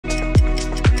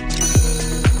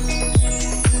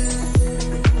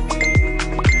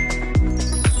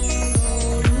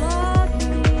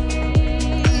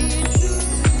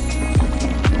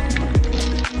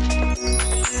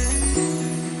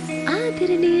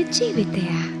ජීවිතය.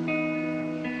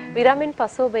 විරාමෙන්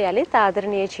පසුව යලිත්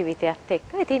ආදරණීය ජීවිතයත්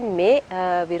එක්ක. ඉතින් මේ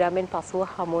විරාමෙන් පසුව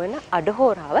හමු වෙන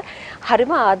අඩහෝරාව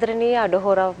හරිම ආදරණීය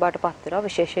අඩහෝරාවක් බවට පත් වෙනවා.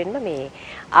 විශේෂයෙන්ම මේ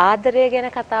ආදරය ගැන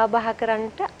කතා බහ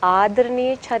කරන්නට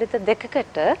ආදරණීය චරිත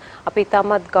දෙකකට අපි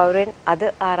තමත් ගෞරවයෙන් අද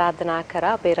ආරාධනා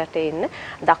කරා අපේ රටේ ඉන්න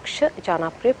දක්ෂ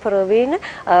ජනප්‍රිය ප්‍රවීණ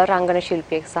රංගන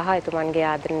ශිල්පියෙක් සහ එතුමන්ගේ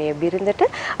ආදරණීය බිරිඳට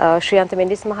ශ්‍රියන්ත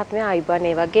මෙන්ඩිස් මහත්මයා ආයිබන්,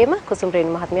 ඒ වගේම කුසුම්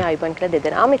රේණු මහත්මයා ආයිබන් කියලා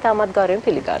දෙදෙනාම ඉතාමත් ගෞරවයෙන්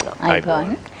පිළිගන්නවා.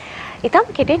 ආයිබන්. ඉතින්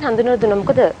කෙටියෙන් හඳුනන දුන්න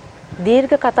මොකද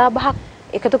දීර්ඝ කතා බහක්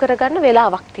එකතු කරගන්න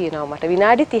වෙලාවක් තියෙනවා මට.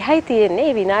 විනාඩි 30යි තියෙන්නේ.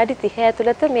 මේ විනාඩි 30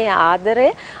 ඇතුළත මේ ආදරය,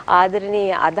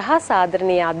 ආදරණීය අදහස්,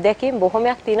 ආදරණීය අත්දැකීම්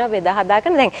බොහොමයක් තියෙනවා බෙදා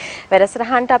හදාගන්න. දැන්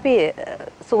වැඩසටහනට අපි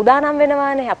සූදානම්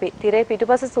වෙනවානේ. අපි තිරේ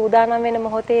පිටුපස සූදානම් වෙන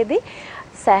මොහොතේදී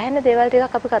සෑහෙන දේවල්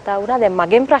ටිකක් අපි කතා වුණා. දැන්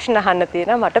මගෙන් ප්‍රශ්න අහන්න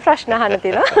තියෙනවා, මට ප්‍රශ්න අහන්න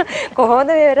තියෙනවා. කොහොමද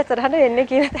මේ වැඩසටහන වෙන්නේ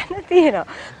කියන තැන තියෙනවා.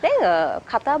 දැන්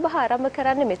කතා බහ ආරම්භ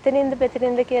කරන්නේ මෙතනින්ද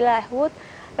මෙතනින්ද කියලා අහුවොත්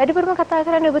වැඩිපුරම කතා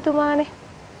කරන්නේ ඔබතුමානේ.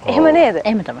 එහෙම නේද?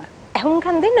 එහෙම තමයි.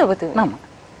 ඇහුම්කන් දෙන්න ඔබතුමා. මම.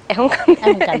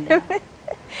 ඇහුම්කන් දෙන්න.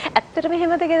 ඇත්තටම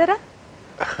එහෙමද ගෙදර?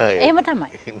 එහෙම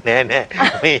තමයි.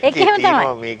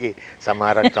 නෑ මේකේ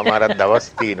සමහරක් දවස්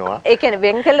තියෙනවා. ඒ කියන්නේ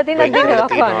වෙන් කළා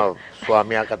තියෙනවා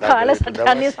ස්වාමියා කතා කරලා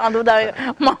කාලසටහනේ සඳුදා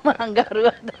මම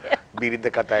අඟරුවාද. බිරිඳ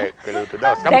කතා කළා උට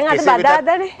දවස්. දැන් අද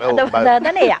බදාදානේ. අද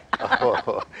බදාදානේ යා.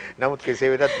 නමුත්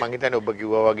කෙසේ වෙතත් මං හිතන්නේ ඔබ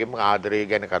කිව්වා වගේම ආදරය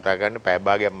ගැන කතා කරන්න පැය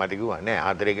භාගයක් මට කිව්වා නෑ.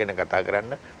 ආදරය ගැන කතා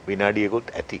කරන්න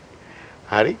විනාඩියකුත් ඇති.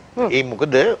 හරි? ඒ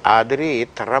මොකද ආදරේ ඒ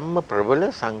තරම්ම ප්‍රබල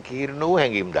සංකීර්ණ වූ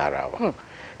හැඟීම් ධාරාවක්.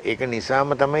 ඒක නිසාම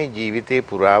තමයි ජීවිතේ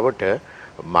පුරාවට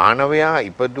මානවයා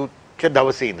ඉපදුච්ච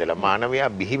දවසේ ඉඳලා මානවයා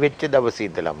බිහි වෙච්ච දවසේ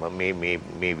ඉඳලම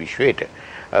මේ විශ්වයට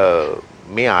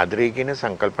මේ ආදරය කියන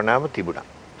සංකල්පනාව තිබුණා.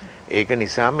 ඒක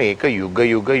නිසාම ඒක යුග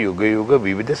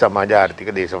විවිධ සමාජ ආර්ථික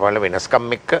දේශපාලන වෙනස්කම්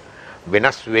එක්ක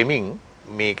වෙනස් වෙමින්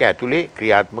මේක ඇතුලේ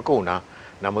ක්‍රියාත්මක වුණා.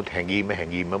 නමුත්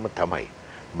හැඟීමම තමයි.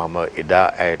 මම එදා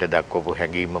ඇයට දක්වපු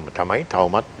හැඟීමම තමයි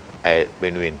තවමත් ඇය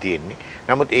වෙනුවෙන් තියෙන්නේ.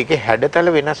 නමුත් ඒකේ හැඩතල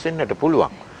වෙනස් වෙන්නට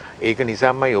පුළුවන්. ඒක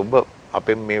නිසාමයි ඔබ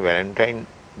අපේ මේ වැලන්ටයින්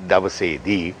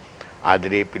දවසේදී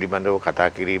ආදරය පිළිබඳව කතා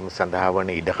කිරීම සඳහා වන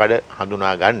ඉඩකඩ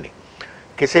හඳුනාගන්නේ.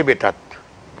 කෙසේ වෙතත්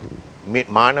මේ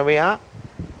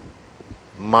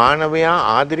මානවයා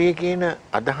ආදරය කියන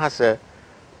අදහස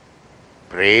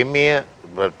ප්‍රේමය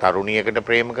තරුණියකට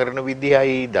ප්‍රේම කරන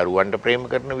විදියයි, දරුවන්ට ප්‍රේම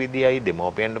කරන විදියයි,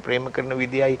 දෙමව්පියන්ට ප්‍රේම කරන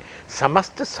විදියයි,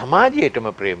 සමස්ත සමාජයටම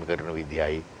ප්‍රේම කරන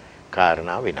විදියයි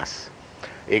කාරණා වෙනස්.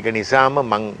 ඒක නිසාම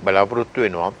මම බලාපොරොත්තු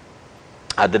වෙනවා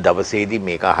අද දවසේදී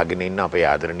මේක අහගෙන ඉන්න අපේ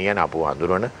ආදරණීයන් අපව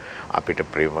හඳුනන අපිට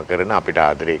ප්‍රේම කරන අපිට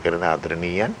ආදරය කරන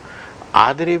ආදරණීයන්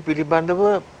ආදරය පිළිබඳව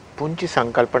පුංචි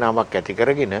සංකල්පනාවක් ඇති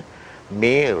කරගෙන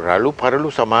මේ රළු පරළු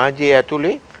සමාජයේ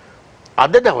ඇතුලේ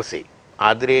අද දවසේ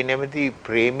ආදරේ නැමැති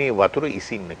ප්‍රේමී වතුර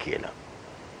ඉසින්න කියලා.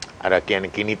 අර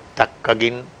කියන්නේ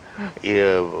කිනිත්තක්කගින්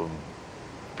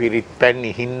පිරිත් පැන්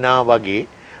ඉහින්නා වගේ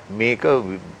මේක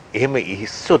එහෙම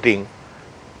ඉහිස්සොතින්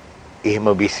එහෙම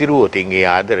විසිරුවොතින් ඒ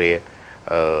ආදරය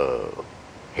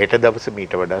හෙට දවස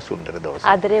මීට වඩා සුන්දර දවසක්.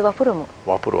 ආදරේ වපුරමු.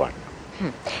 වපුරවන්න.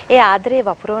 ඒ ආදරේ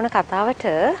වපුරවන කතාවට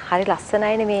හරි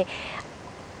ලස්සනයිනේ මේ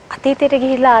අතීතයට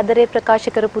ගිහිල්ලා ආදරේ ප්‍රකාශ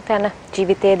කරපු තැන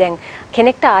ජීවිතේ දැන්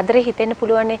කෙනෙක්ට ආදරේ හිතෙන්න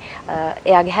පුළුවන්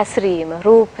එයාගේ හැසිරීම,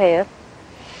 රූපය,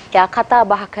 එයා කතා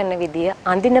බහ කරන විදිය,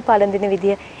 අඳින පළඳින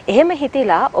විදිය. එහෙම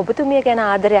හිතිලා ඔබතුමිය ගැන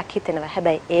ආදරයක් හිතෙනවා.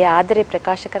 හැබැයි ඒ ආදරේ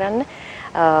ප්‍රකාශ කරන්න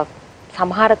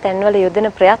සමහර තැන්වල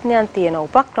යොදන ප්‍රයත්නයන් තියෙනවා,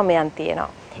 උපක්‍රමයන් තියෙනවා.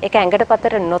 ඒක ඇඟට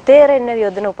පතර නොතේරෙන්න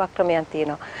යොදන උපක්‍රමයන්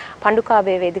තියෙනවා.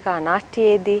 පණ්ඩුකාභය වේදිකා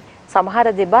නාට්‍යයේදී සමහර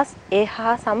දෙබස් ඒ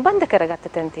හා සම්බන්ධ කරගත්ත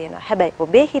තැන් තියෙනවා. හැබැයි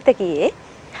ඔබේ හිත ගියේ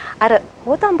අර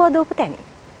හොතම්බෝධ උපතැනි.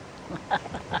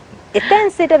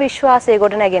 එතෙන් සිට විශ්වාසය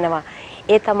ගොඩ නැගෙනවා.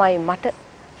 ඒ තමයි මට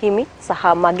හිමි සහ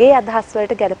මගේ අදහස්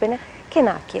වලට ගැලපෙන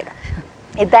කෙනා කියලා.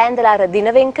 එදා ඉඳලා අර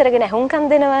දින වෙන් කරගෙන අහුම්කම්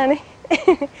දෙනවානේ.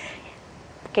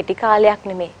 කෙටි කාලයක්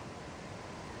නෙමෙයි.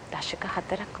 දශක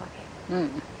 4ක්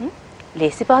වගේ.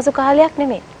 ලේසි පහසු කාලයක්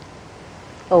නෙමෙයි.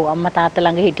 ඔව් අම්මා තාත්තා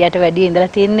ළඟ හිටියට වැඩි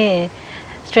ඉඳලා තින්නේ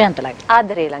ශ්‍රියන්ත ළඟ.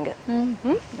 ආදරේ ළඟ.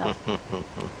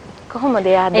 කොහොමද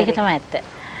ආදරේ? ඒක තමයි ඇත්ත.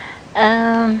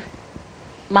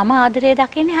 මම ආදරේ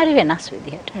දකින්නේ හරි වෙනස්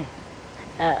විදිහට.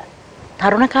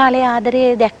 තරුණ කාලේ ආදරේ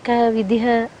දැක්ක විදිහ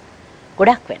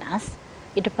ගොඩක් වෙනස්.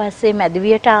 ඊට පස්සේ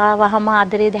මැදවියට ආවහම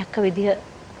ආදරේ දැක්ක විදිහ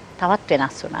තවත්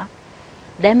වෙනස් වුණා.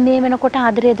 දැන් මේ වෙනකොට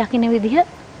ආදරේ දකින්න විදිහ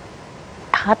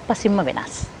හත්පසින්ම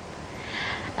වෙනස්.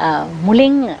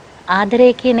 මුලින් ආදරය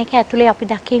කියන එක ඇතුලේ අපි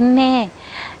දකින්නේ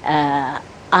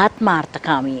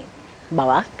ආත්මාර්ථකාමී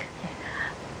බවක්.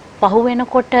 පහු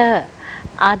වෙනකොට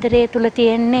ආදරය තුල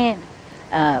තියෙන්නේ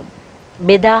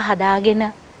බෙදා හදාගෙන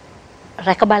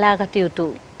රැක බලාගත යුතු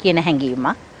කියන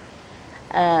හැඟීමක්.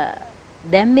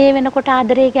 දැන් මේ වෙනකොට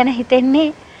ආදරය ගැන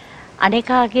හිතෙන්නේ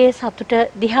අනේකාගේ සතුට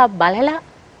දිහා බලලා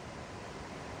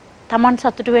Taman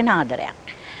සතුට වෙන ආදරයක්.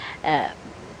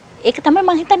 ඒක තමයි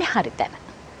මම හිතන්නේ හරි තැන.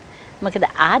 මොකද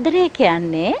ආදරය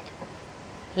කියන්නේ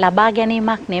ලබා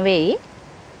ගැනීමක් නෙවෙයි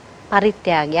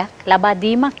පරිත්‍යාගයක් ලබා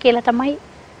දීමක් කියලා තමයි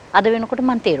අද වෙනකොට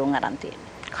මම තේරුම් අරන් තියෙන්නේ.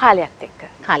 කාලයත් එක්ක.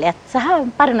 කාලයත් සහ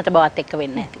පරිණත බවත් එක්ක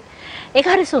වෙන්නේ නැති.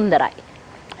 ඒක හරි සුන්දරයි.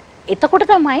 එතකොට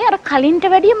තමයි අර කලින්ට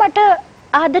වැඩිය මට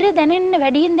ආදරය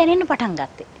වැඩියෙන් දැනෙන්න පටන්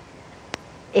ගත්තේ.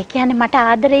 ඒ කියන්නේ මට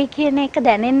ආදරේ කියන එක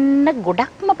දැනෙන්න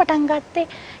ගොඩක්ම පටන් ගත්තේ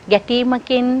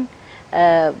ගැටීමකින්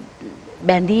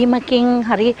බැඳීමකින්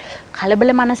හරි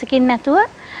කලබල මනසකින් නැතුව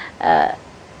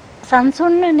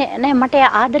සංසුන්න නෑ මට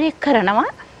ආදරය කරනවා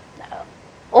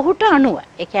ඔහුට අනුව.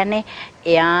 ඒ කියන්නේ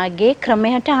එයාගේ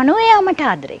ක්‍රමයට අනුව එයා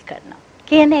මට ආදරය කරනවා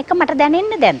කියන එක මට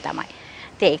දැනෙන්නේ දැන් තමයි.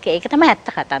 ඒක තමයි ඇත්ත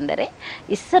කතන්දරේ.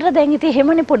 ඉස්සර දැන් ඉතින්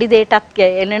එහෙමනේ පොඩි දෙයටත්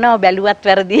එනනවා බැලුවත්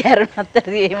වැරදි හැරුණත්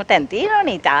වැරදි එහෙම තැන්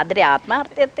තියෙනවනේ. ඉතින් ආදරේ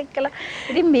ආත්මාර්ථයත් එක්කලා.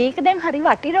 ඉතින් මේක දැන් හරි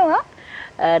වටිනවා.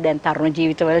 දැන් තරුණ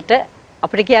ජීවිතවලට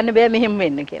අපිට කියන්න බෑ මෙහෙම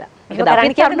වෙන්න කියලා. මොකද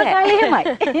අපේ තරුණ කාලේ එහෙමයි.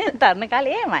 තරුණ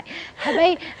කාලේ එහෙමයි.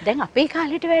 හැබැයි දැන් අපේ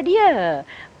කාලෙට වැඩිය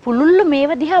පුළුල්ල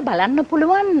මේව දිහා බලන්න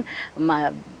පුළුවන්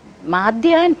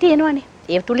මාධ්‍යයන් තියෙනවනේ.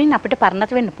 ඒ තුලින් අපිට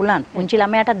පරිණත වෙන්න පුළුවන්. පුංචි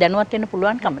ළමයාට දැනුවත් වෙන්න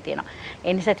පුළුවන්කම තියෙනවා.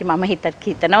 ඒ නිසා ඉතින් මම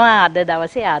හිතනවා අද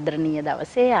දවසේ ආදරණීය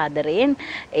දවසේ ආදරයෙන්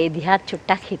ඒ දිහා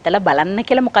චුට්ටක් හිතලා බලන්න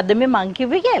කියලා මොකද්ද මේ මං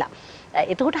කිව්වේ කියලා.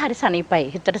 එතකොට හරි සනීපයි.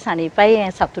 හිතට සනීපයි,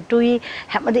 සතුටුයි.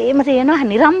 හැමදේම තියෙනවා.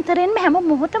 නිරන්තරයෙන්ම හැම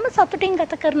මොහොතම සතුටින්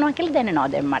ගත කරනවා කියලා දැනෙනවා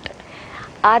දැන් මට.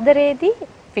 ආදරයේදී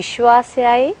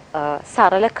විශ්වාසයයි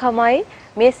සරලකමයි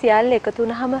මේ සියල්ල එකතු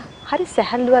වුනහම හරි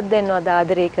සැහැල්ලුවක් දැනෙනවද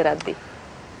ආදරය කරද්දී?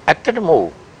 ඇත්තටම ඔව්.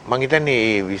 මම හිතන්නේ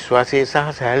මේ විශ්වාසය සහ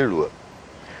සැහැල්ලුව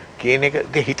කියන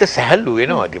එක හිත සැහැල්ලු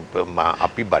වෙනවා.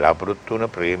 අපි බලාපොරොත්තු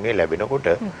වන ප්‍රේමය ලැබෙනකොට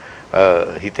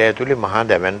හිත ඇතුලේ මහා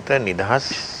දැවැන්ත නිදහස්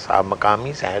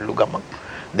සාමකාමී සැහැල්ලු ගමක්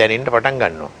දැනෙන්න පටන්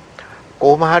ගන්නවා.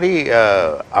 කොහොම හරි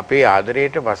අපේ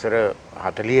ආදරයට වසර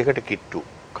 40කට කිට්ටු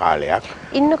කාලයක්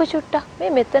ඉන්නකො චුට්ටක්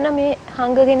මේ මෙතන මේ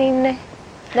හංගගෙන ඉන්නේ.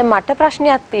 දැන් මට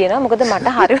ප්‍රශ්නයක් තියෙනවා. මොකද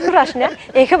මට හරිම ප්‍රශ්නයක්.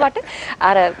 ඒක මට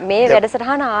අර මේ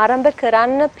වැඩසටහන ආරම්භ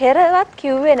කරන්න පෙරවත්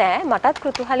කිව්වේ නෑ. මටත්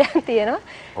කුතුහලයක් තියෙනවා.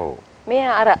 ඔව්. මේ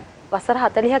අර වසර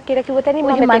 40ක් කියලා කිව්ව තැනින්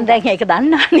මම දැන් ඒක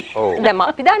දන්නානේ. ඔව්. දැන්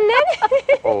අපි දන්නේ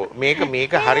නෑනේ. ඔව්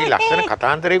මේක හරි ලස්සන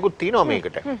කතාන්තරයකුත් තියෙනවා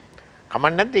මේකට.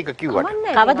 කමක් නැද්ද ඒක කිව්වට?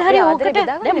 කවදා හරි ඕකට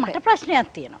දැන් මට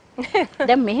ප්‍රශ්නයක් තියෙනවා.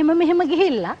 දැන් මෙහෙම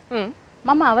ගිහිල්ලා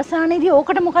මම අවසානයේදී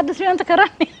ඕකට මොකද්ද ශ්‍රියන්ත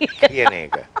කරන්නේ කියන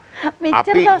එක.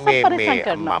 මෙච්චර දවසක් පරිස්සම්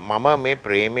කරනවා. මම මේ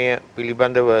ප්‍රේමය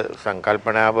පිළිබඳව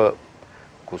සංකල්පනාව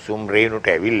කුසුම් රේනුට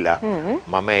ඇවිල්ලා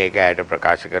මම ඒක ඇයට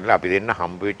ප්‍රකාශ කරලා අපි දෙන්න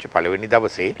හම්බ වෙච්ච පළවෙනි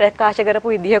දවසේ ප්‍රකාශ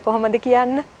කරපු විදිය කොහොමද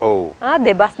කියන්න? ඔව්.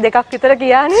 දෙබස් දෙකක් විතර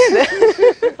කියන්නේද?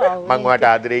 මම වාට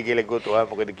ආදරේ කියලා කිව්වොත් ඔයා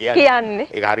මොකද කියන්නේ?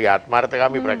 ඒක හරි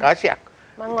ආත්මార్థකාමී ප්‍රකාශයක්.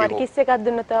 මම වාට කිස් එකක්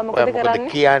දුන්නොත් ඔයා මොකද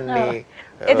කරන්නේ? කියන්නේ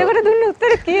එතකොට දුන්න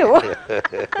උත්තර කිව්වා.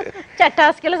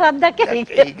 චටාස් කියලා සද්දක්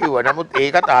ඒ කිව්වා. නමුත්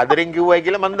ඒකත් ආදරෙන් කිව්වයි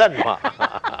කියලා මම දන්නවා.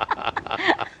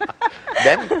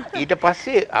 දැන් ඊට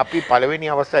පස්සේ අපි පළවෙනි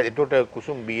අවස්ථාවේ එතකොට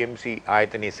කුසුම් BMC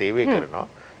ආයතනයේ සේවය කරනවා.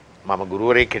 මම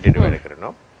ගුරුවරයෙක් හැටියට වැඩ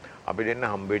කරනවා. අපි දෙන්න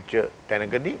හම්බෙච්ච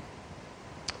තැනකදී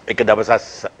එක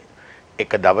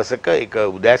දවසක එක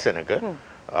උදෑසනක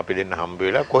අපි දෙන්න හම්බ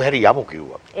වෙලා කොහරි යමු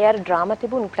කිව්වා. ඒ අර ඩ්‍රාමා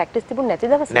තිබුණ ප්‍රැක්ටිස් තිබුණ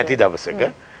නැති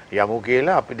දවසක යමු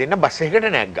කියලා අපි දෙන්න බස් එකකට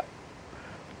නැග්ගා.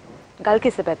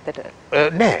 ගල්කිස්ස පැත්තට.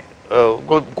 නෑ.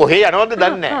 කොහේ යනවද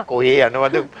දන්නේ නැහැ. කොහේ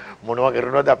යනවද මොනවා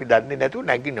කරනවද අපි දන්නේ නැතුව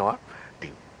නැගිනවා.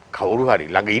 ඉතින් කවුරු හරි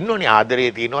ළඟ ඉන්නෝනේ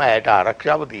ආදරේ තියෙනවා, ඇයට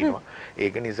ආරක්ෂාව තියෙනවා.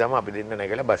 ඒක නිසාම අපි දෙන්න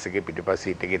නැගලා බස් එකේ පිටිපස්ස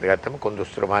සීට් එකේ ඉඳගත්තම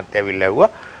කොන්දොස්තර මහත්තයා ඇවිල්ලා ඇහුවා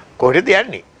කොහෙද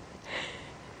යන්නේ?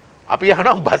 අපි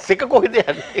අහනවා බස් එක කොහෙද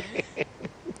යන්නේ?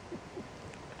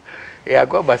 එයා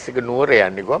කිව්වා බස් එක නුවර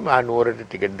යන්නේ කිව්වා. මා නුවරට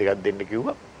ටිකට් දෙකක් දෙන්න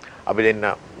කිව්වා. අපි දෙන්න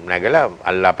නැගලා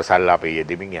අල්ලාප සල්ලාප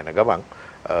යෙදෙමින් යන ගමන්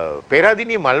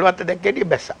පෙරදිනේ මල්වත්ත දැක්කේදී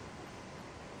බැස්සා.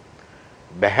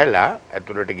 බැහැලා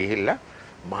ඇතුළට ගිහිල්ලා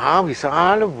මහා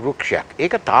විශාල වෘක්ෂයක්.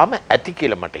 ඒක තාම ඇති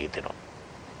කියලා මට හිතෙනවා.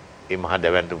 ඒ මහා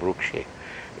දැවැන්ත වෘක්ෂය.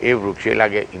 ඒ වෘක්ෂය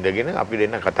ළඟ ඉඳගෙන අපි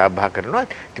දෙන්න කතා බහ කරනවා.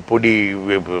 ඉතින් පොඩි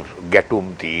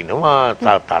ගැටුම් තිනවා,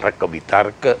 තරක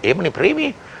විතර්ක එහෙමනේ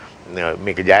ප්‍රේමී.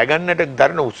 මේක ජය ගන්නට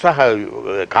දරන උත්සාහ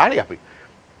කාලේ අපි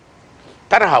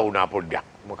තරහ වුණා පොඩ්ඩක්.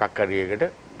 මොකක් හරි එකට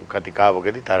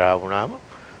කතිකාවකදී තරහ වුණාම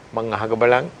මං අහක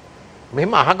බලන්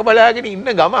මෙහෙම අහක බලාගෙන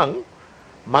ඉන්න ගමන්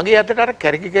මගේ අතට අර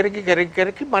කැරකි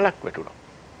මලක් වැටුණා.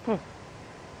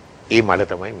 ඒ මල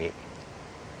තමයි මේ.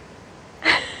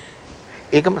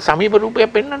 ඒකම සමීප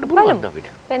රූපයක් පෙන්වන්න පුළුවන්ද අපිට?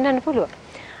 පෙන්වන්න පුළුවන්.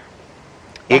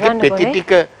 ඒකේ පෙති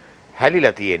ටික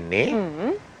හැලිලා තියෙන්නේ.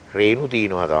 රේණු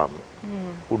තියනවා තාම.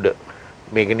 උඩ.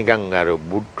 මේක නිකන් අර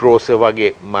බුඩ් රෝස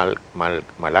වගේ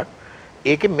මලක්.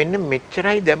 ඒකේ මෙන්න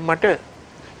මෙච්චරයි දැන් මට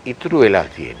ඉතුරු වෙලා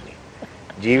තියෙන්නේ.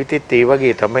 ජීවිතෙත් ඒ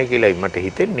වගේ තමයි කියලා මට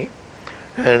හිතෙන්නේ.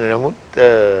 නමුත්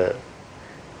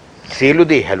සියලු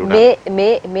දේ හැලුණා.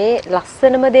 මේ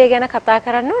ලස්සනම දේ ගැන කතා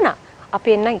කරන්න ඕන.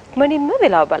 අපි එන්න ඉක්මනින්ම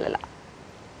වෙලාව බලලා.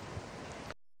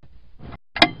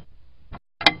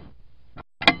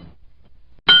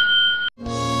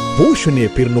 පෝෂණය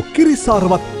පිරුණු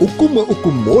කිරිසාරවත්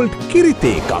උකුම මෝල්ට්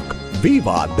කිරිතේ එකක්.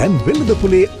 වීවා දැන්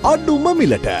වෙළඳපොලේ අඩුම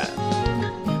මිලට.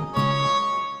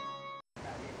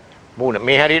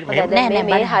 මේ හරියට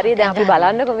මේ හරිය දැන් අපි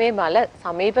බලන්නකො මේ මල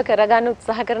සමීප කරගන්න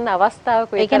උත්සාහ කරන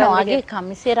අවස්ථාවක ඒක නෝගේ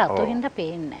කමිසේ රතු හින්දා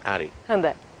පේන්නේ නැහැ. හරි.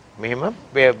 හොඳයි. මෙහෙම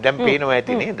දැන් පේනවා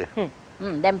ඇති නේද?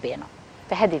 දැන් පේනවා.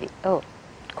 පැහැදිලි. ඔව්.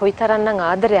 කොයිතරම්නම්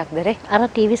ආදරයක්ද රේ? අර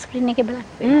ටීවී ස්ක්‍රීන් එකේ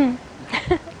බලන්න.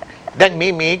 දැන්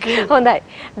මේකේ හොඳයි.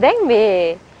 දැන්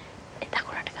මේ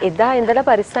එදා ඉඳලා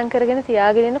පරිස්සම් කරගෙන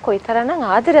තියාගෙන ඉන්න කොයිතරම්නම්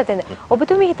ආදරයක්ද?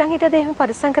 ඔබතුමී හිතන් හිටියද එහෙම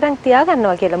පරිස්සම් කරන්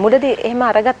තියාගන්නවා කියලා? මුලදී එහෙම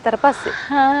අරගත්තට පස්සේ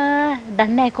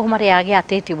දන්නේ නැහැ කොහොම එයාගේ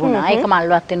අතේ තිබුණා. ඒක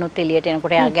මල්වත් එනොත් එළියට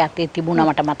එනකොට එයාගේ අතේ තිබුණා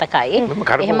මට මතකයි.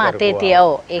 එහෙම අතේ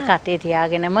තියව. ඒක අතේ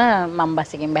තියාගෙනම මම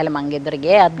බස් එකෙන් බැලලා මං ගෙදර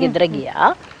ගියා. අත් ගෙදර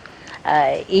ගියා.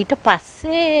 ඊට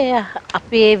පස්සේ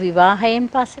අපේ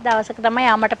විවාහයෙන් පස්සේ දවසක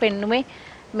තමයි ආමට පෙන්නුනේ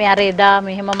මේ අර එදා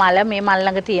මෙහෙම මල මේ මල්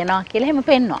ළඟ තියනවා කියලා එහෙම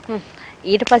පෙන්නවා.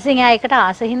 ඊට පස්සේ එයා ඒකට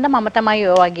ආසෙහින්ද මම තමයි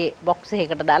ඔය වගේ බොක්ස්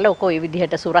එකකට දාලා ඔක ඔය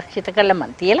විදිහට සුරක්ෂිත කරලා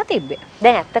මන් තියලා තිබ්බේ.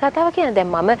 දැන් ඇත්ත කතාව කියන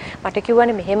දැන් මට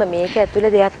කිව්වනේ මෙහෙම මේක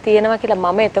ඇතුලේ දෙයක් තියෙනවා කියලා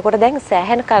මම එතකොට දැන්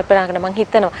සෑහෙන කල්පනා කරන මං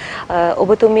හිතනවා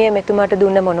ඔබතුමිය මෙතුමාට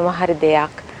දුන්න මොනවා හරි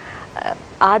දෙයක්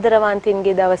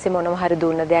ආදරවන්තින්ගේ දවසේ මොනවා හරි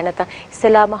දුන්න දෙයක් නැත්නම්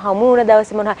ඉස්සලාම හමු වුණ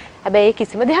දවසේ මොනවා හැබැයි ඒ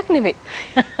කිසිම දෙයක් නෙමෙයි.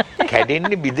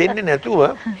 කැඩෙන්නේ බිඳෙන්නේ නැතුව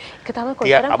ඒක තමයි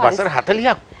කොතරම් අවසර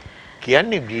 40ක්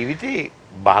කියන්නේ ජීවිතේ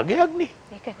භාගයක්නේ.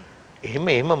 ඒකනේ.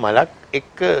 එහෙම මලක්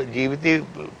එක්ක ජීවිතේ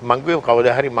මං කියව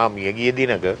කවදා හරි මා මිය ගිය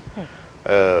දිනක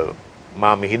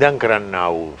මා මිහිදම් කරන්නා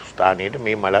වූ ස්ථානයට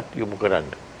මේ මලක් යොමු කරන්න.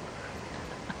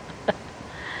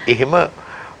 එහෙම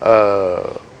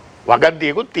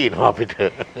වගන්තියකුත් තියෙනවා අපිට.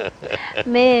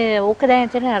 මේ ඕක දැන්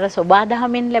එතන අර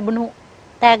සෝබාදහමෙන් ලැබුණු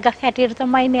තෑග්ගක් හැටියට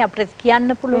තමයිනේ අපිට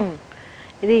කියන්න පුළුවන්.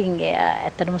 ඉතින්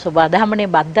ඇත්තටම සෝබාදහමනේ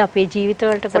බද්ද අපේ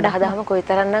ජීවිතවලට ගොඩක් සෝබාදහම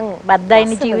කොයිතරම්නම්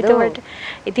බද්දයිනේ ජීවිතවලට.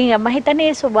 ඉතින් මම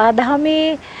හිතන්නේ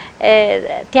සෝබාදහමේ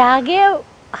ත්‍යාගය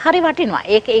හරි වටිනවා.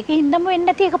 ඒකින්දම වෙන්නේ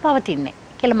නැති එක පවතින්නේ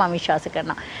කියලා මම විශ්වාස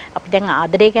කරනවා. අපි දැන්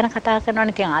ආදරය ගැන කතා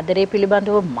කරනවානේ. ඉතින් ආදරය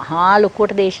පිළිබඳව මහා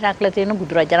ලොකුවට දේශනා කළා තියෙන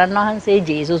බුදුරජාණන් වහන්සේ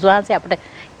ජේසුස් වහන්සේ අපිට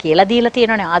කියලා දීලා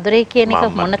තියෙනවානේ ආදරය කියන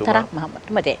එක මොනතරම්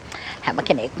මහත්මද හැම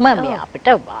කෙනෙක්ම මේ අපිට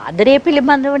ආදරය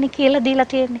පිළිබඳවනේ කියලා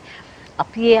දීලා තියෙන්නේ.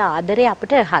 අපි ඒ ආදරය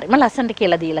අපිට හරිම ලස්සනට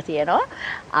කියලා දීලා තියෙනවා.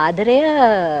 ආදරය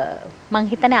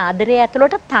මං හිතන්නේ ආදරය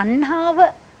ඇතුළට තණ්හාව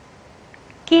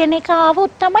කියන එක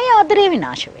ආවොත් තමයි ආදරය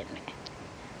විනාශ වෙන්නේ.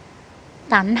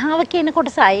 තණ්හාව කියන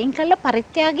කොටස අයින් කරලා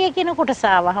පරිත්‍යාගය කියන කොටස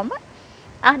ආවහම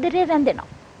ආදරය රැඳෙනවා.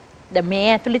 දැන් මේ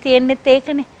ඇතුළේ තියෙන්නේත්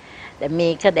ඒකනේ. දැන්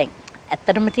මේක දැන්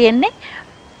ඇත්තටම තියෙන්නේ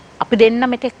අපි දෙන්න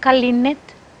මෙතෙක් කල් ඉන්නෙත්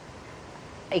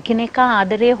එකිනෙකා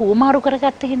ආදරය හුවමාරු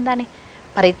කරගත්ත හින්දානේ.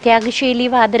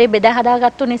 පරිත්‍යාගශීලීව ආදරේ බෙදා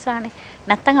හදාගත්තු නිසානේ.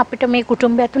 නැත්තම් අපිට මේ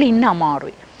kutumba ඇතුළේ ඉන්න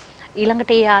අමාරුයි.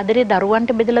 ඊළඟට ඒ ආදරේ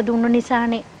දරුවන්ට බෙදලා දුන්නු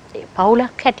නිසානේ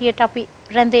පවුලක් හැටියට අපි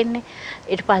රැඳෙන්නේ.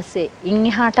 ඊට පස්සේ ඉන්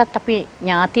එහාටත් අපි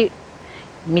ඥාති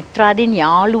මිත්‍රාදීන්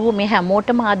යාළුවෝ මේ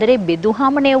හැමෝටම ආදරේ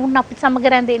බෙදුවාමනේ වුණ අපි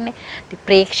සමග රැඳෙන්නේ. ඉතින්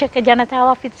ප්‍රේක්ෂක ජනතාව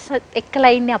අපිත්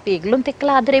එක්කලා ඉන්නේ. අපි ඒගොල්ලොන්ත්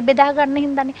එක්කලා ආදරේ බෙදා ගන්න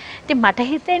හින්දානේ. ඉතින් මට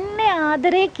හිතෙන්නේ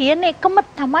ආදරේ කියන එකම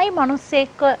තමයි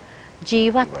මිනිස්සෙක්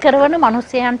ජීවත් කරන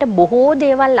මිනිසයන්ට බොහෝ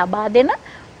දේවල් ලබා දෙන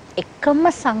එකම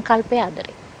සංකල්පය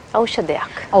ආදරේ.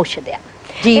 ඖෂධයක්.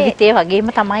 ජීවිතේ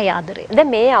වගේම තමයි ආදරේ. දැන්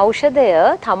මේ ඖෂධය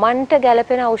Tamanට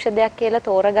ගැළපෙන ඖෂධයක් කියලා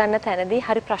තෝරගන්න තැනදී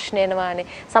හරි ප්‍රශ්න එනවානේ.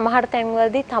 සමහර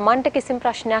තැන්වලදී Tamanට කිසිම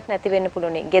ප්‍රශ්නයක් නැති වෙන්න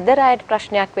පුළුවන්. ගෙදර අයට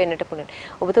ප්‍රශ්නයක් වෙන්නට පුළුවන්.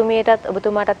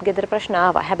 ඔබතුමාටත් ගෙදර ප්‍රශ්න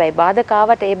ආවා. හැබැයි බාධක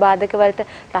ආවට ඒ බාධක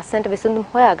වලට ලස්සනට විසඳුම්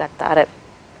හොයාගත්තා. අර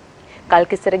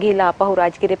කල්කිස්සර ගිහිලා ආපහු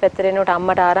රාජගිරිය පැත්තට එනකොට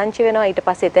අම්මට ආරංචි වෙනවා. ඊට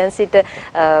පස්සේ එතෙන් සිට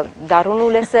දරුණු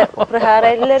ලෙස උපහාර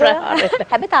එල්ලනවා.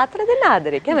 හැබැයි තාත්තලා දෙන්න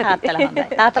ආදරේ කැමති.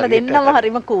 තාත්තලා දෙන්නම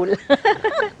හරිම කූල්.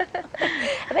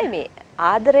 හැබැයි මේ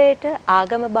ආදරයට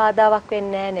ආගම බාධාවක්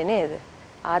වෙන්නේ නැහැ නේද?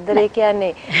 ආදරය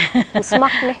කියන්නේ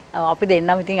උස්මක්නේ. අපි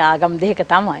දෙන්නම ඉතින් ආගම් දෙක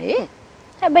තමයි.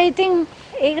 හැබැයි ඉතින්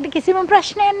ඒකට කිසිම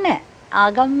ප්‍රශ්නයක් නැහැ.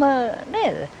 ආගම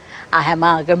නේද? හැම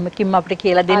ආගමකින්ම අපිට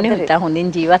කියලා දෙන්නේ හිතා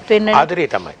හොඳින් ජීවත් වෙන්න.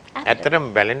 ආදරේ තමයි. ඇත්තටම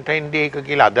වැලන්ටයින් ඩේ එක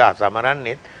කියලා අද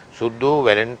අසමරන්නේ සුදු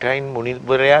වැලන්ටයින්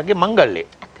මුනිවරයාගේ මංගල්‍යය.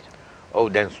 ඔව්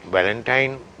දැන්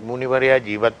වැලන්ටයින් මුනිවරයා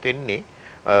ජීවත් වෙන්නේ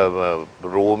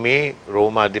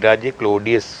රෝම අධිරාජ්‍යයේ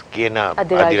ක්ලෝඩියස් කියන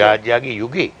අධිරාජ්‍යයේ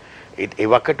යුගයේ. ඒ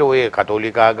වකට ඔය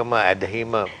කතෝලික ආගම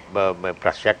ඇදහිම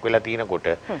ප්‍රශ්නයක් වෙලා තිනකොට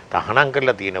තහනම්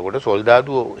කරලා තිනකොට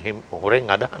සොල්දාදුවෝ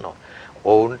හොරෙන් අදහනවා.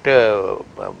 ඔවුන්ට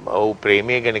ඔව්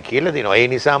ප්‍රේමය ගැන කියලා දෙනවා. ඒ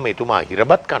නිසාම එතුමා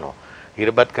හිරබත් කනවා.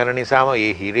 හිරපත් කරන නිසාම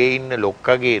ඒ හිරේ ඉන්න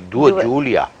ලොක්කගේ දුව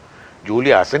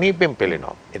ජූලියා අසනීපෙන්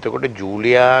පෙළෙනවා. එතකොට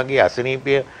ජූලියාගේ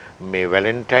අසනීපය මේ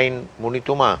වැලන්ටයින්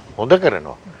මුනිතුමා හොඳ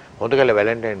කරනවා. හොඳ කළ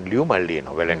වැලන්ටයින් ලියුමක්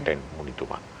ලියනවා වැලන්ටයින්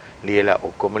මුනිතුමා. ලියලා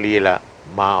ඔක්කොම ලියලා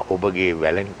මා ඔබගේ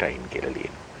වැලන්ටයින් කියලා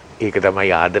ලියනවා. ඒක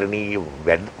තමයි ආදරණීය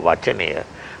වචනය.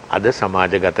 අද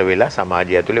සමාජගත වෙලා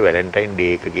සමාජය ඇතුලේ වැලන්ටයින්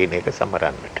ඩේ එක කියන එක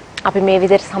සමරන්නට. අපි මේ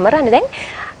විදිහට සමරන්නේ දැන්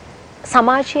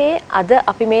සමාජයේ අද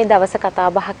අපි මේ දවස් කතා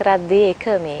බහ කරද්දී ඒක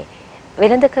මේ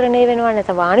වෙළඳකරණය වෙනවා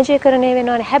නැත්නම් වාණිජයකරණය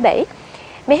වෙනවනේ. හැබැයි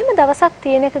මෙහෙම දවසක්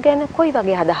තියෙන එක ගැන කොයි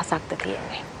වගේ අදහසක්ද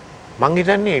තියෙන්නේ? මං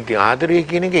හිතන්නේ ආදරය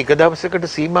කියන එක එක දවසකට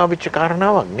සීමා වෙච්ච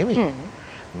කාරණාවක් නෙමෙයි.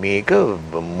 මේක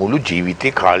මුළු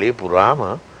ජීවිතේ කාලය පුරාම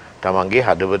තමන්ගේ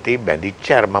හදවතේ බැඳිච්ච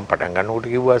අර මම පටන්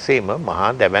ගන්නකොට කිව්වාසේම මහා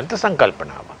දැවැන්ත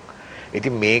සංකල්පනාවක්.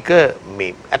 ඉතින් මේක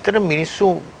මේ ඇත්තට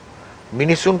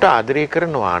මිනිසුන්ට ආදරය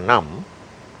කරනවා නම්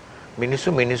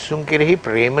මිනිසුන් කෙරෙහි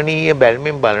ප්‍රේමණීය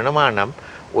බැල්මෙන් බලනවා නම්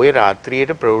ওই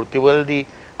රාත්‍රියේට ප්‍රවෘත්තිවලදී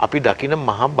අපි දකින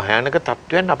මහා භයානක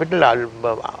තත්වයන් අපිට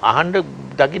අහන්න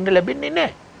දකින්න ලැබෙන්නේ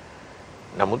නැහැ.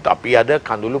 නමුත් අපි අද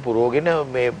කඳුළු පුරවගෙන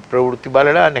මේ ප්‍රවෘත්ති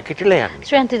බලලා නැකිටලා යන්නේ.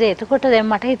 ශ්‍රයන්තිද එතකොට දැන්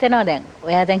මට හිතෙනවා දැන්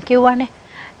ඔයා දැන් කිව්වනේ.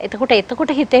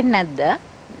 එතකොට හිතෙන්නේ නැද්ද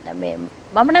මේ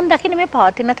මම නම් දකින්නේ මේ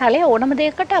පවතින තලයේ ඕනම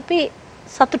දෙයකට අපි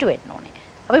සතුටු වෙන්න ඕනේ.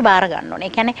 අපි බාර ගන්න ඕනේ.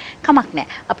 ඒ කියන්නේ කමක්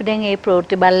නැහැ. අපි දැන් මේ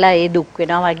ප්‍රවෘත්ති බලලා ඒ දුක්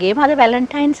වෙනවා වගේම අද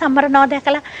වැලන්ටයින් සමරනවා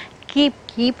දැකලා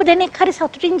කීප දෙනෙක් හරි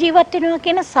සතුටින් ජීවත් වෙනවා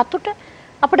කියන සතුට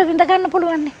අපිට විඳ ගන්න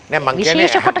පුළුවන් නේ. නෑ මං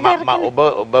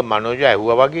කියන්නේ ඔබ මනෝජ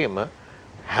ඇහුවා වගේම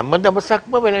හැම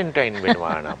දවසක්ම වැලන්ටයින්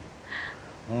වෙනවා නම්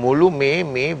මුළු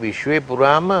මේ විශ්වයේ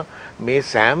පුරාම මේ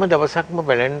සෑම දවසක්ම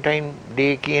වැලන්ටයින්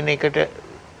ඩේ කියන එකට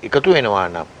එකතු වෙනවා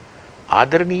නම්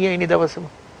ආදරණීයයිනේ දවසම.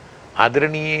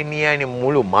 ආදරණීයයිනේ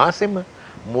මුළු මාසෙම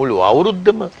මුළු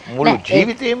අවුරුද්දම මුළු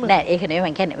ජීවිතේම. නෑ ඒක නෙවෙයි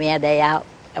මං කියන්නේ මෙයා දැන්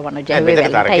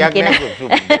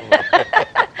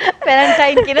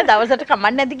වැලන්ටයින් කියන දවසට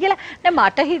කමක් නැති කියලා. දැන්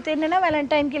මට හිතෙන්නේ නෑ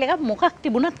වැලන්ටයින් කියලා එකක් මොකක්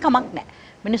තිබුණත් කමක් නෑ.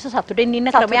 මිනිස්සු සතුටින් ඉන්න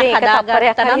ක්‍රමයක්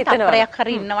හදාගත්තා නම් තප්පරයක්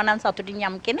හරි ඉන්නවා නම් සතුටින්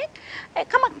යම් කෙනෙක්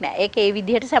කමක් නෑ. ඒක ඒ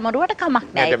විදිහට සැමරුවට කමක්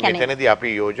නෑ. ඒ කියන්නේ මෙතනදී අපි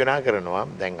යෝජනා කරනවා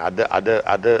දැන්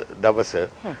අද දවස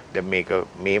දැන්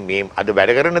මේ අද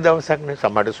වැඩ කරන දවසක් නේ.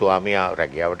 සමහර ස්වාමියා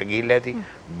රැකියාවට ගිහිල්ලා ඇති.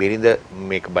 බිරිඳ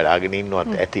මේක බලාගෙන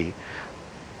ඉන්නවත් ඇති.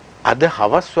 අද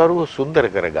හවස් වරුව සුන්දර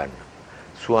කරගන්න.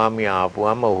 ස්වාමියා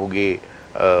ආපුවම ඔහුගේ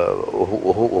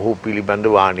ඔහු පිළිබඳ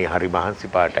වාණි හරි මහන්සි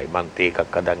පාටයි. මං තේ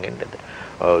එකක් අදන් එන්නද?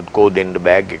 කෝ දෙන්න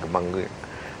බෑග් එක මං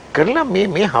කරලා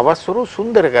මේ හවස් වරුව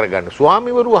සුන්දර කරගන්න.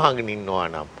 ස්වාමිවරු අහගෙන ඉන්නවා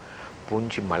නම්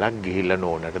පුංචි මලක් ගිහිල්ලා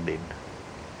නෝනට දෙන්න.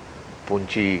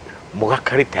 පුංචි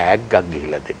මොකක් හරි තෑග්ගක්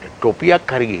ගිහිල්ලා දෙන්න.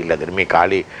 ටොපියක් හරි ගිහිල්ලා දෙන්න. මේ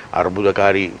කාලේ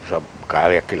අර්බුදකාරී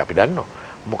කාලයක් කියලා අපි දන්නවා.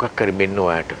 මොකක් හරි මෙන්න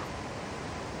ඔයාට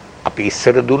අපි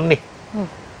ඉස්සර දුන්නේ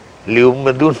ලියුම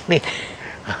දුන්නේ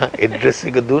ඇඩ්‍රස්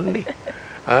එක දුන්නේ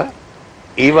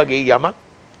ඒ වගේ යමක්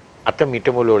අත මිට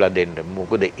මොලෝලා දෙන්න.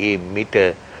 මොකද ඒ මිට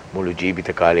මුළු ජීවිත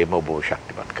කාලෙම ඔබ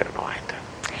ශක්තිමත් කරනවා හිත.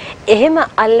 එහෙම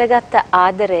අල්ලගත්ත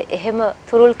ආදරය, එහෙම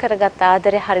තුරුල් කරගත්ත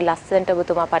ආදරය හරි ලස්සනට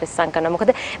ඔබතුමා පරිස්සම් කරනවා.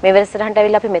 මොකද මේ වෙලසටහනට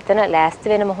ඇවිල්ලා අපි මෙතන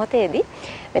ලෑස්ති වෙන මොහොතේදී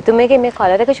මෙතුමේගේ මේ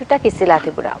කලර් එක චුට්ටක් ඉස්සලා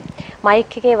තිබුණා.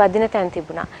 මයික් එකේ වදින තැන්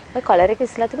තිබුණා. මේ කලර් එක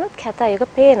ඉස්සලා තිබුණොත් කැත ඒක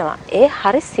පේනවා. ඒ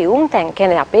හරි සියුම් තැන්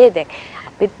කියන්නේ අපේ දැන්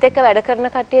අපිත් එක්ක වැඩ කරන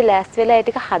කට්ටිය ලෑස්ති වෙලා ඒ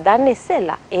ටික හදන්න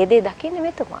ඉස්සෙල්ලා ඒ දේ දකින්නේ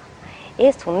මෙතුමා.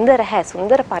 ඒ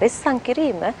සුන්දර පරිස්සම්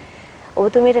කිරීම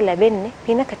ඔබතුමීට ලැබෙන්නේ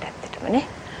පිනකට ඇත්තටම නේ.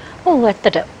 ඔව්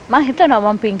ඇත්තට මම හිතනවා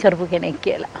මම පින් කරපු කෙනෙක්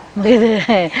කියලා. මොකද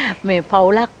මේ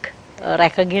පවුලක්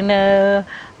රැකගෙන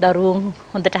දරුවෝ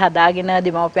හොඳට හදාගෙන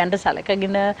දෙමව්පියන්ට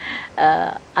සලකගෙන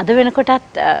අද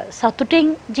වෙනකොටත් සතුටින්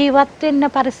ජීවත් වෙන්න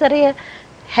පරිසරය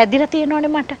හැදිලා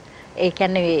තියෙනවනේ මට. ඒ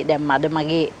කියන්නේ දැන් අද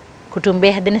මගේ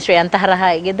කුටුම්බේ හැදෙන ශ්‍රයන්ත හරහා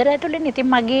ගෙදර ඇතුලේ ඉතින්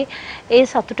මගේ ඒ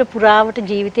සතුට පුරාවට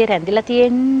ජීවිතේ රැඳිලා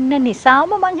තියෙන නිසාම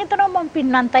මම හිතනවා මම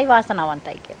පින්නන්තයි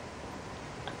වාසනාවන්තයි කියලා.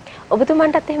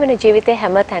 ඔබතුමන්ටත් එහෙමනේ ජීවිතේ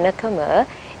හැම තැනකම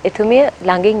එතුමිය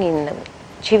ළඟින් ඉන්න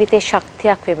ජීවිතේ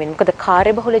ශක්තියක් වෙමින්. මොකද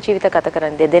කාර්යබහුල ජීවිත ගත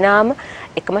කරන දෙදෙනාම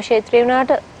එකම ක්ෂේත්‍රේ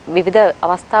වුණාට විවිධ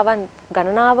අවස්ථාවන්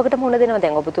ගණනාවකට මුහුණ දෙනවා.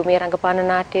 දැන් ඔබතුමිය රංගපාන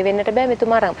නාට්‍ය වෙන්නට බෑ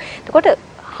මෙතුමා රංග. එතකොට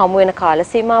හමු වෙන කාල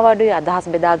සීමාව අඩුයි, අදහස්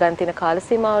බෙදා ගන්න තියෙන කාල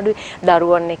සීමාව අඩුයි,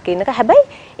 දරුවන් එක්ක ඉන්නක. හැබැයි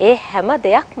ඒ හැම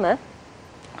දෙයක්ම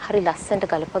හරි ලස්සනට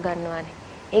ගලප ගන්නවානේ.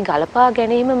 ඒ ගලපා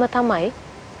ගැනීමම තමයි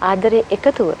ආදරේ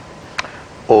එකතුව.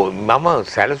 මම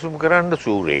සැලසුම් කරන්න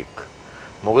සූරෙක්.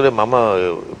 මොකද මම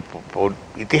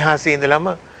ඉතිහාසයේ ඉඳලම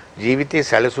ජීවිතේ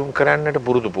සැලසුම් කරන්නට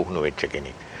පුරුදු පුහුණු වෙච්ච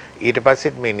කෙනෙක්. ඊට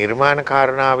පස්සෙත් මේ නිර්මාණ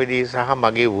කාරණාවේදී සහ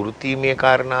මගේ වෘත්තීමය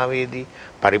කාරණාවේදී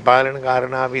පරිපාලන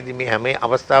කාරණාවේදී මේ හැම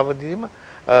අවස්ථාවකදීම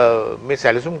මේ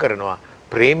සැලසුම් කරනවා.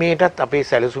 ප්‍රේමයටත් අපේ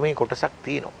සැලසුමේ කොටසක්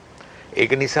තියෙනවා.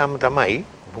 ඒක නිසාම තමයි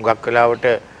හුඟක් වෙලාවට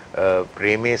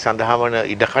ප්‍රේමයේ සඳහා වන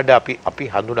ඉඩකඩ අපි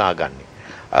හඳුනාගන්නේ.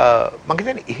 මම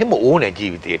හිතන්නේ එහෙම ඕනේ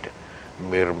ජීවිතේට.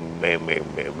 මේ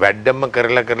වැඩම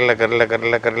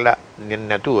කරලා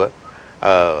නැතුව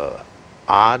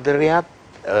ආදරයත්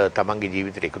තමන්ගේ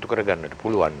ජීවිතේට එකතු කරගන්නට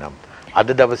පුළුවන් නම් අද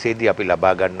දවසේදී අපි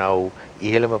ලබා ගන්නා වූ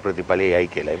ඉහළම ප්‍රතිඵලයයි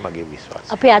කියලායි මගේ විශ්වාසය.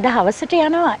 අපි අද හවසට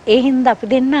යනවා. ඒ හින්දා අපි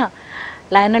දෙන්න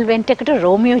ලයනල් වෙන්ට් එකට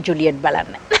රෝමියෝ ජුලියට්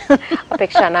බලන්න.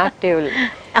 අපේක්ෂා නාට්‍යවල.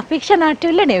 අපේක්ෂා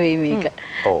නාට්‍යවල නෙවෙයි මේක.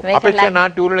 ඔව් අපේක්ෂා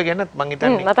නාට්‍යවල ගැනත් මම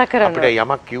හිතන්නේ අපිට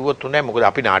යමක් කිව්වොත් උනේ මොකද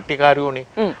අපි නාට්‍යකාරයෝනේ.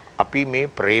 අපි මේ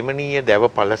ප්‍රේමණීය දැව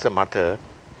පළස මත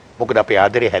මොකද අපේ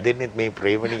ආදරේ හැදෙන්නේ මේ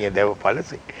ප්‍රේමණීය දැව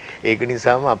පළසේ. ඒක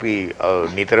නිසාම අපි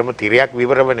නිතරම තිරයක්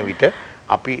විවරවන විට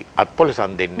අපි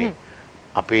අත්පොලසන් දෙන්නේ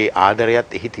අපේ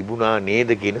ආදරයත් එහි තිබුණා නේද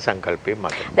කියන සංකල්පයෙන්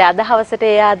මත. දැන් අද හවසට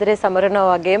ඒ ආදරේ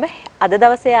සමරනවා වගේම අද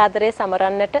දවසේ ආදරේ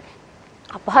සමරන්නට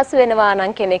අපහසු වෙනවා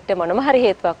නම් කෙනෙක්ට මොනම හරි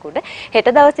හේතුවක් උඩ හෙට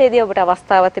දවසේදී ඔබට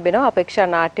අවස්ථාවක් තිබෙනවා අපේක්ෂා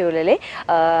නාට්‍යවලේ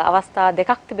අවස්ථා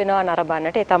දෙකක් තිබෙනවා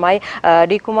නරඹන්නට. ඒ තමයි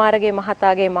ඩී කුමාරගේ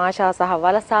මහතාගේ මාෂා සහ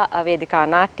වලසා වේදිකා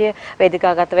නාට්‍ය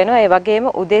වේදිකාගත වෙනවා. ඒ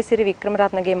වගේම උදේසිරි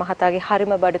වික්‍රමරත්නගේ මහතාගේ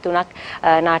හරිම බඩ තුනක්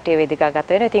නාට්‍ය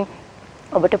වේදිකාගත වෙනවා. ඉතින්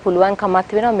ඔබට පුළුවන් කමක්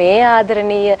වෙනවා මේ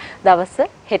ආදරණීය දවස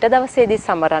හෙට දවසේදී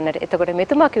සමරන්නට. එතකොට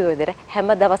මෙතුමා කිව්ව විදිහට හැම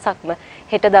දවසක්ම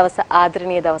හෙට දවස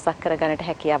ආදරණීය දවසක් කරගන්නට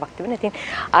හැකියාවක් තිබෙනවා. ඉතින්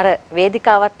අර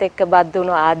වේදිකාවත් එක්ක බද්ධ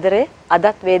වුණු ආදරය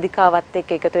අදත් වේදිකාවත්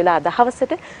එක්ක එකතු වෙලා අද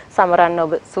හවසට සමරන්න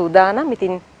ඔබ සූදානම්.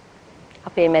 ඉතින්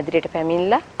අපේ මැදිරියට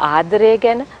පැමිණලා ආදරය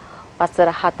ගැන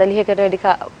වසර 40කට වැඩි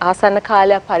ආසන්න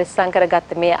කාලයක් පරිස්සම්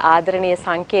කරගත්ත මේ ආදරණීය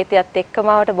සංකේතයත්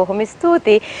එක්කම ආවට බොහොම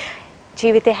ස්තුතියි.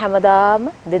 ජීවිතේ හැමදාම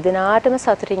දෙදෙනාටම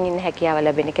සතුටින් ඉන්න හැකියාව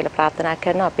ලැබෙන්න කියලා ප්‍රාර්ථනා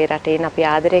කරනවා. අපේ රටේන අපි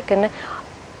ආදරය කරන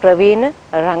ප්‍රවීණ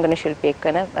රංගන ශිල්පියෙක්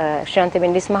වෙන ශ්‍රියන්ත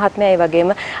මෙන්ඩිස් මහත්මයා, ඒ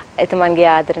වගේම එතුමන්ගේ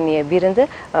ආදරණීය බිරිඳ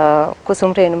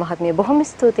කුසුම් රේණු මහත්මිය බොහොම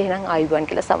ස්තුතියි. එහෙනම් ආයුබෝවන්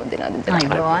කියලා සමුදිනවා.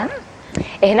 ආයුබෝවන්.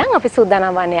 එහෙනම් අපි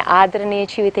සූදානම් වන්නේ ආදරණීය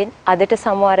ජීවිතෙන් අදට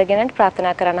සමු අරගෙන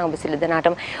ප්‍රාර්ථනා කරන ඔබ සියලු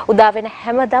දෙනාටම උදා වෙන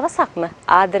හැම දවසක්ම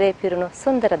ආදරේ පිරුණු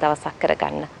සුන්දර දවසක්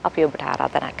කරගන්න අපි ඔබට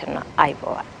ආරාධනා කරනවා.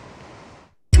 ආයුබෝවන්.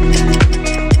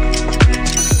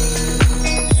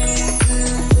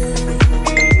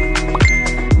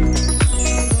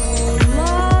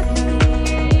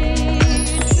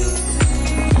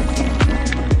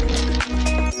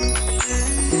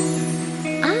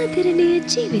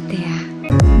 ජීවිතය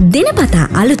දිනපතා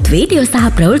අලුත් වීඩියෝ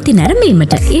සහ ප්‍රවෘත්ති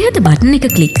නැරඹීමට ඉහත බටන් එක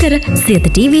ක්ලික් කර සියත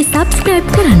TV සබ්ස්ක්‍රයිබ්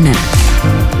කරන්න.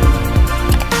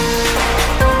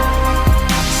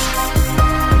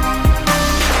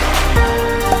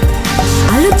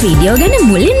 අලුත් වීඩියෝ ගැන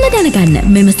මුලින්ම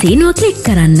දැනගන්න මෙම සීනුව ක්ලික්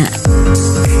කරන්න.